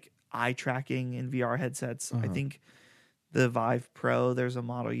of eye tracking in VR headsets. I think the Vive Pro, there's a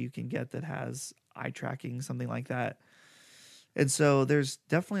model you can get that has eye tracking, something like that. And so there's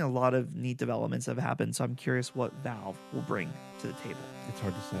definitely a lot of neat developments that have happened. So I'm curious what Valve will bring to the table. It's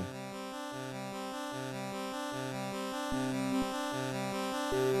hard to say.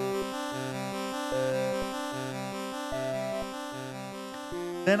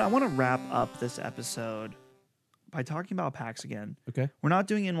 Then I want to wrap up this episode by talking about PAX again. Okay. We're not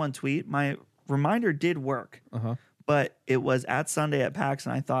doing in one tweet. My reminder did work, but it was at Sunday at PAX,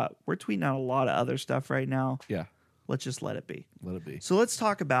 and I thought, we're tweeting out a lot of other stuff right now. Yeah. Let's just let it be. Let it be. So let's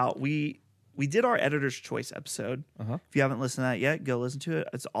talk about, we did our Editor's Choice episode. If you haven't listened to that yet, go listen to it.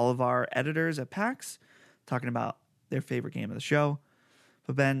 It's all of our editors at PAX talking about their favorite game of the show.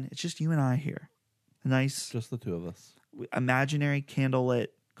 But Ben, it's just you and I here. A nice, just the two of us. Imaginary candlelit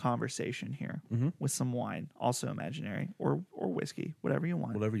conversation here with some wine, also imaginary, or whiskey, whatever you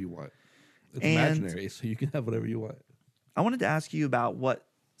want. Whatever you want. It's imaginary, so you can have whatever you want. I wanted to ask you about what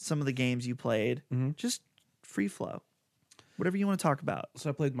some of the games you played, just free flow, whatever you want to talk about. So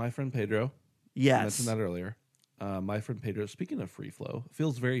I played My Friend Pedro. Yes. I mentioned that earlier. My Friend Pedro, speaking of free flow,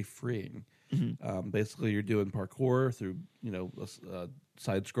 feels very freeing. Basically, you're doing parkour through,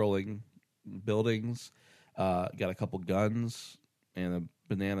 side-scrolling buildings. Got a couple guns and a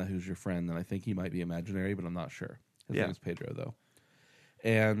banana who's your friend, and I think he might be imaginary, but I'm not sure. His name is Pedro, though.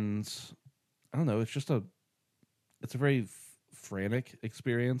 And I don't know, it's a very frantic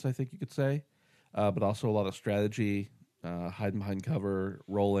experience, I think you could say, but also a lot of strategy, hiding behind cover,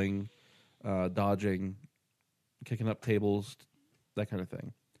 rolling, dodging, kicking up tables, that kind of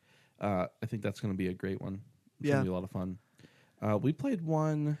thing. I think that's going to be a great one. It's going to be a lot of fun. We played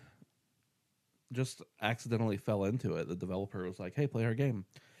one, just accidentally fell into it. The developer was like, hey, play our game,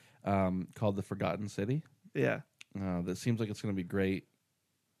 called The Forgotten City. Yeah. That seems like it's going to be great.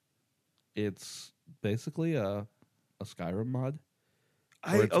 It's basically a Skyrim mod.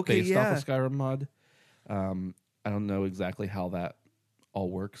 Based off a Skyrim mod. I don't know exactly how that all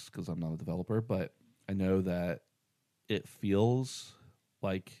works because I'm not a developer, but I know that it feels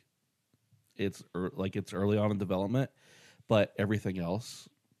like it's early on in development, but everything else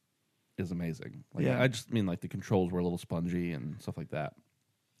is amazing. I just mean like the controls were a little spongy and stuff like that.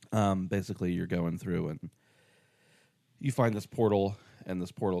 Basically, you're going through and you find this portal, and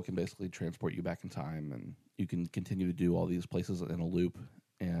this portal can basically transport you back in time, and you can continue to do all these places in a loop.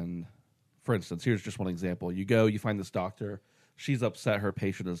 And for instance, here's just one example. You go, you find this doctor. She's upset her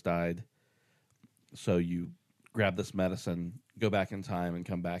patient has died. So you grab this medicine, go back in time, and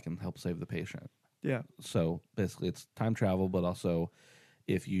come back and help save the patient. Yeah. So basically it's time travel, but also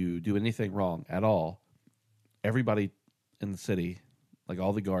if you do anything wrong at all, everybody in the city, like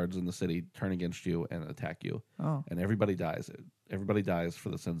all the guards in the city, turn against you and attack you. Oh. And everybody dies. Everybody dies for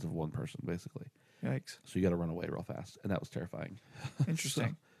the sins of one person, basically. Yikes. So you got to run away real fast. And that was terrifying.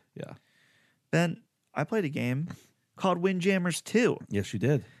 Interesting. So, yeah. Ben, I played a game called Windjammers 2. Yes, you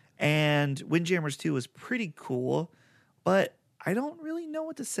did. And Windjammers 2 was pretty cool, but I don't really know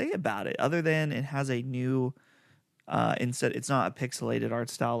what to say about it other than it has a new instead it's not a pixelated art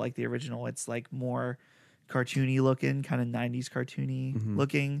style like the original. It's like more cartoony looking, kind of 90s cartoony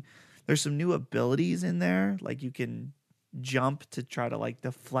looking. There's some new abilities in there, like you can jump to try to like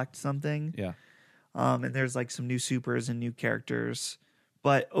deflect something. Yeah. And there's like some new supers and new characters.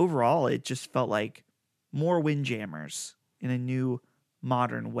 But overall, it just felt like more Windjammers in a new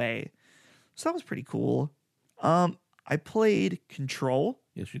modern way. So that was pretty cool. I played Control.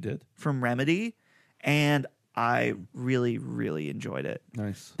 Yes, you did. From Remedy, and I really, really enjoyed it.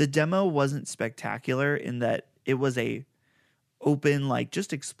 Nice. The demo wasn't spectacular in that it was a open, like,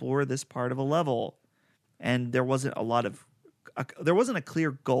 just explore this part of a level. And there wasn't there wasn't a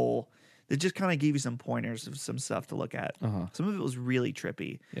clear goal. It just kind of gave you some pointers of some stuff to look at. Some of it was really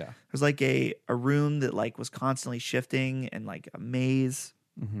trippy. Yeah. It was like a room that like was constantly shifting and like a maze.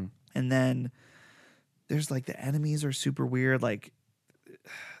 And then there's like the enemies are super weird. Like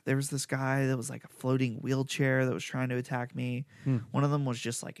there was this guy that was like a floating wheelchair that was trying to attack me. One of them was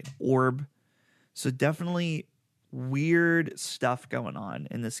just like an orb. So definitely weird stuff going on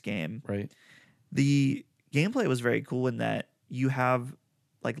in this game. Right. The gameplay was very cool in that you have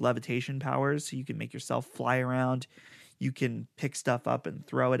like levitation powers, so you can make yourself fly around. You can pick stuff up and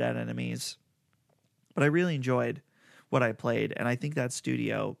throw it at enemies. But I really enjoyed what I played, and I think that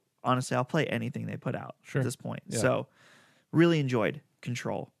studio, honestly, I'll play anything they put out at this point. Yeah. So really enjoyed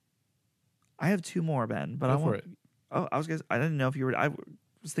Control. I have two more, Ben, but Go for it. Oh, I didn't know if you were. I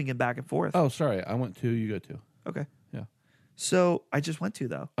was thinking back and forth. Oh, sorry. I went 2. You go 2. Okay. Yeah. So I just went 2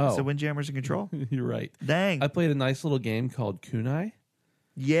 though. Oh. So Windjammers and Control. You're right. Dang. I played a nice little game called Kunai.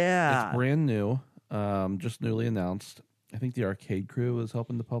 Yeah. It's brand new. Just newly announced. I think the Arcade Crew is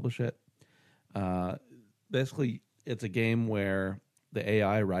helping to publish it. Basically, it's a game where the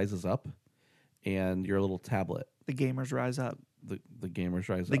AI rises up, and you're a little tablet. The gamers rise up. The gamers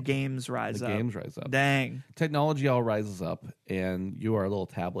rise The up. games rise The up. games rise up. Dang. Technology all rises up, and you are a little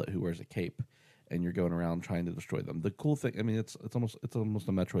tablet who wears a cape, and you're going around trying to destroy them. The cool thing, I mean, it's almost a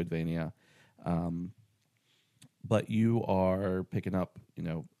Metroidvania, but you are picking up,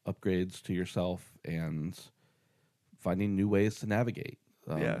 upgrades to yourself and finding new ways to navigate.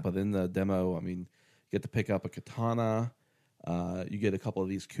 But in the demo, I mean, you get to pick up a katana. You get a couple of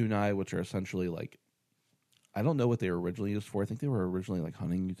these kunai, which are essentially like, I don't know what they were originally used for. I think they were originally like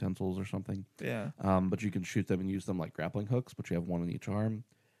hunting utensils or something. Yeah. But you can shoot them and use them like grappling hooks, but you have one on each arm.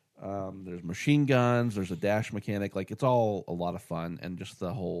 There's machine guns. There's a dash mechanic. Like, it's all a lot of fun, and just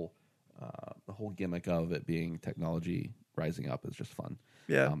the whole gimmick of it being technology rising up is just fun.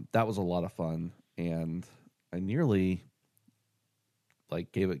 Yeah. That was a lot of fun, and I nearly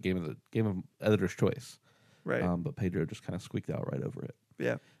gave it game of editor's choice. Right. But Pedro just kind of squeaked out right over it.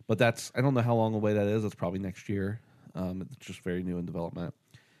 Yeah. But I don't know how long away that is. It's probably next year. It's just very new in development.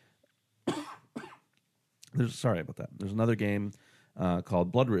 Sorry about that. There's another game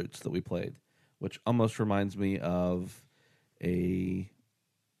called Blood Roots that we played, which almost reminds me of a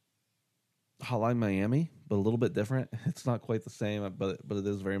Hotline Miami, but a little bit different. It's not quite the same, but it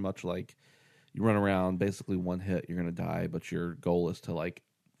is very much like you run around, basically one hit, you're going to die, but your goal is to like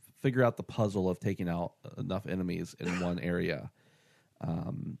figure out the puzzle of taking out enough enemies in one area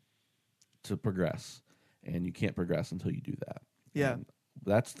to progress. And you can't progress until you do that. Yeah. And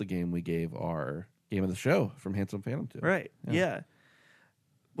that's the game we gave our game of the show from Handsome Phantom to. Right. Yeah.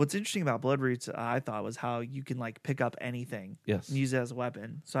 What's interesting about Blood Roots, I thought, was how you can like pick up anything Yes. and use it as a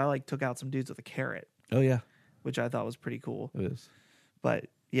weapon. So I like took out some dudes with a carrot, Oh, yeah. which I thought was pretty cool. It is. But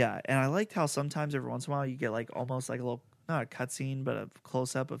yeah, and I liked how sometimes every once in a while you get like almost like a little, not a cutscene, but a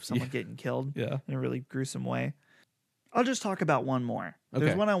close up of someone getting killed Yeah. in a really gruesome way. I'll just talk about one more. Okay.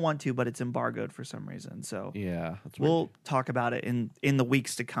 There's one I want to, but it's embargoed for some reason. So Yeah. That's we'll talk about it in the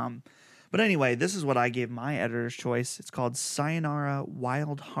weeks to come. But anyway, this is what I gave my editor's choice. It's called Sayonara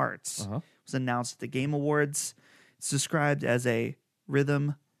Wild Hearts. Uh-huh. It was announced at the Game Awards. It's described as a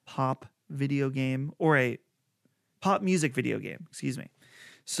rhythm pop video game, or a pop music video game, excuse me.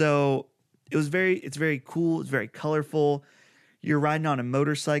 So it's very cool. It's very colorful. You're riding on a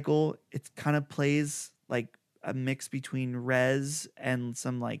motorcycle. It kind of plays like a mix between Rez and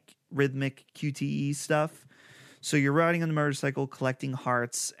some like rhythmic QTE stuff. So you're riding on the motorcycle, collecting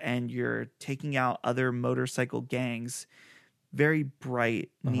hearts, and you're taking out other motorcycle gangs. Very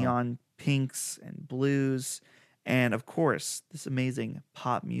bright neon pinks and blues. And of course, this amazing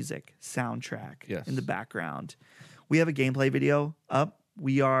pop music soundtrack in the background. We have a gameplay video up.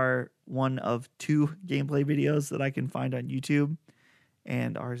 We are one of 2 gameplay videos that I can find on YouTube.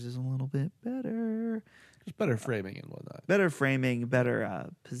 And ours is a little bit better. Just better framing and whatnot. Better framing,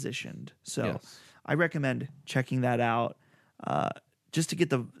 better positioned. So I recommend checking that out just to get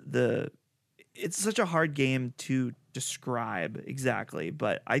the. It's such a hard game to describe exactly,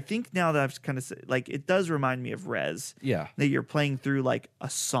 but I think now that I've kind of like it does remind me of Rez. Yeah, that you're playing through like a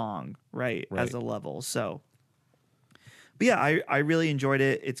song, right. As a level. So, but yeah, I really enjoyed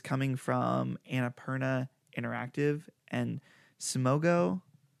it. It's coming from Annapurna Interactive and Simogo,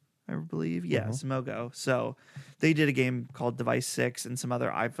 I believe. Yeah, Simogo. So they did a game called Device 6 and some other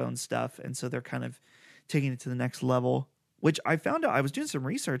iPhone stuff. And so they're kind of taking it to the next level, which I found out. I was doing some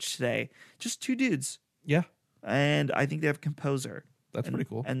research today. Just 2 dudes. Yeah. And I think they have a composer. That's pretty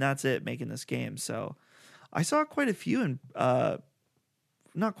cool. And that's it, making this game. So I saw quite a few, and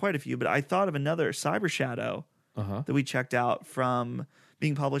not quite a few, but I thought of another Cyber Shadow that we checked out from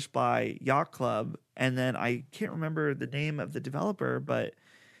being published by Yacht Club. And then I can't remember the name of the developer, but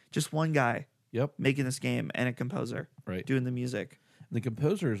just one guy making this game and a composer doing the music. The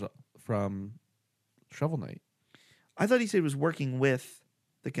composer's from Shovel Knight. I thought he said he was working with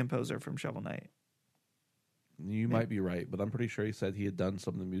the composer from Shovel Knight. You might be right, but I'm pretty sure he said he had done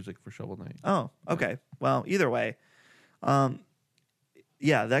some of the music for Shovel Knight. Oh, okay. Well, either way.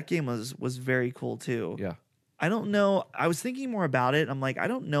 Yeah, that game was very cool too. Yeah. I don't know. I was thinking more about it. I'm like, I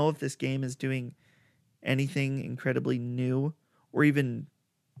don't know if this game is doing anything incredibly new or even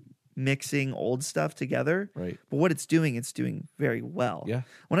mixing old stuff together. Right. But what it's doing very well. Yeah.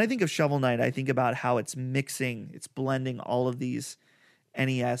 When I think of Shovel Knight, I think about how it's blending all of these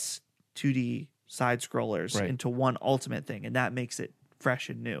NES 2D side scrollers into one ultimate thing, and that makes it fresh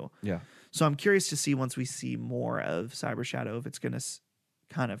and new. Yeah. So I'm curious to see once we see more of Cyber Shadow if it's going to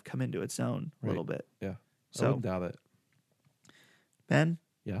kind of come into its own a little bit. Yeah. So I wouldn't doubt it. Ben,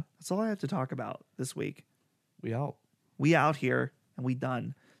 yeah, that's all I have to talk about this week. We out here and we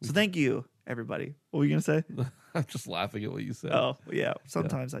done. So thank you, everybody. What were you going to say? I'm just laughing at what you said. Oh, yeah.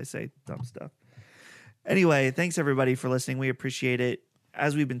 Sometimes I say dumb stuff. Anyway, thanks everybody for listening. We appreciate it.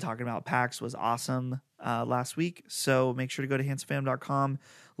 As we've been talking about, PAX was awesome last week. So make sure to go to handsomefandom.com.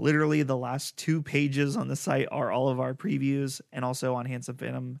 Literally the last 2 pages on the site are all of our previews, and also on Handsome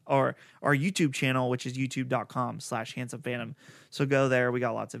Phantom, or our YouTube channel, which is youtube.com/handsomephantom. So go there. We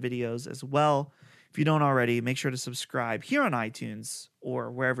got lots of videos as well. If you don't already, make sure to subscribe here on iTunes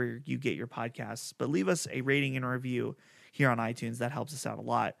or wherever you get your podcasts, but leave us a rating and a review here on iTunes. That helps us out a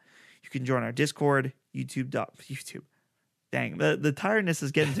lot. You can join our Discord, YouTube. Dang, the tiredness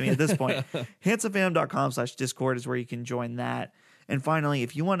is getting to me at this point. handsomefandom.com/Discord is where you can join that. And finally,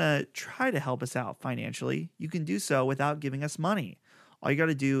 if you want to try to help us out financially, you can do so without giving us money. All you got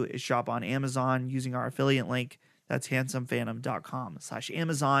to do is shop on Amazon using our affiliate link. That's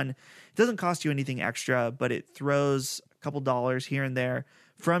handsomefandom.com/Amazon. It doesn't cost you anything extra, but it throws a couple dollars here and there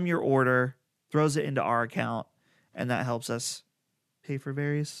from your order, throws it into our account, and that helps us pay for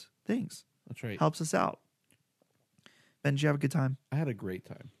various things. That's right. Helps us out. Ben, did you have a good time? I had a great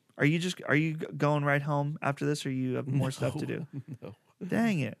time. Are you going right home after this, or you have more stuff to do? No.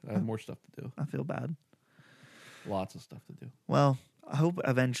 Dang it. I have more stuff to do. I feel bad. Lots of stuff to do. Well, I hope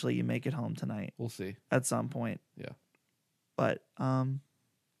eventually you make it home tonight. We'll see. At some point. Yeah. But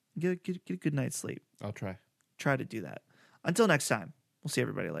get a good night's sleep. I'll try. Try to do that. Until next time, we'll see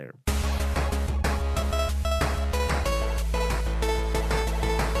everybody later.